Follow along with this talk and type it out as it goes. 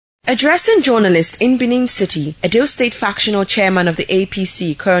Addressing journalists in Benin City, Edo State Factional Chairman of the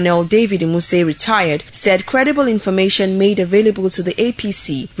APC, Colonel David Imuse, retired, said credible information made available to the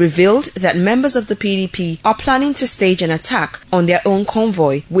APC revealed that members of the PDP are planning to stage an attack on their own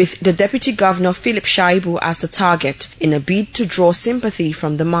convoy, with the Deputy Governor Philip Shaibu as the target, in a bid to draw sympathy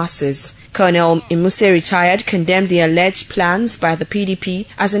from the masses. Colonel Imuse, retired, condemned the alleged plans by the PDP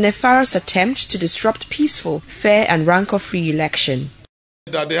as a nefarious attempt to disrupt peaceful, fair and rancor-free election.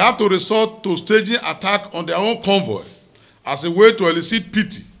 That they have to resort to staging attack on their own convoy as a way to elicit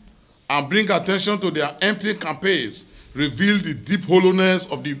pity and bring attention to their empty campaigns reveal the deep hollowness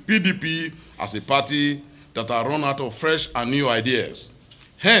of the PDP as a party that are run out of fresh and new ideas.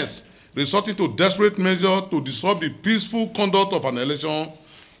 Hence, resorting to desperate measures to disrupt the peaceful conduct of an election,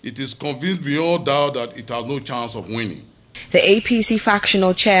 it is convinced beyond doubt that it has no chance of winning. The APC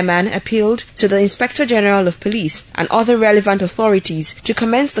Factional Chairman appealed to the Inspector General of Police and other relevant authorities to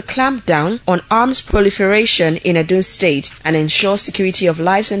commence the clampdown on arms proliferation in Edo State and ensure security of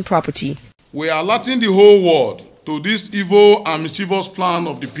lives and property. We are alerting the whole world to this evil and mischievous plan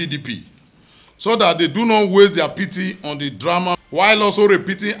of the PDP, so that they do not waste their pity on the drama, while also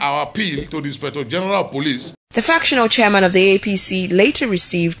repeating our appeal to the Inspector General of Police. The Factional Chairman of the APC later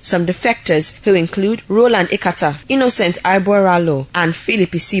received some defectors who include Roland Ikata, Innocent Iboralo and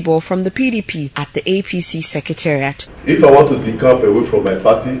Philip Shaibu from the PDP at the APC Secretariat. If I want to decamp away from my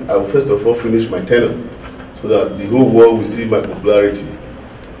party, I will first of all finish my tenure so that the whole world will see my popularity.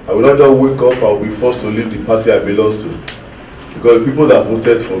 I will not just wake up, I will be forced to leave the party I belong to, because the people that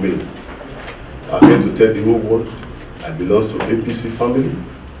voted for me are here to tell the whole world I belong to APC family.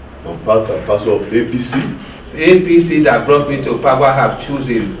 I'm part and parcel of APC. The APC that brought me to power have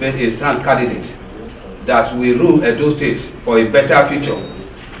chosen a sound candidate that will rule Edo State for a better future.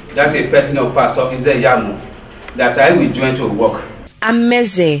 That's a person of Pastor Amenze Obarisiagbon that I will join to work.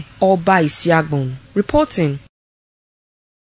 Amenze Obarisiagbon reporting.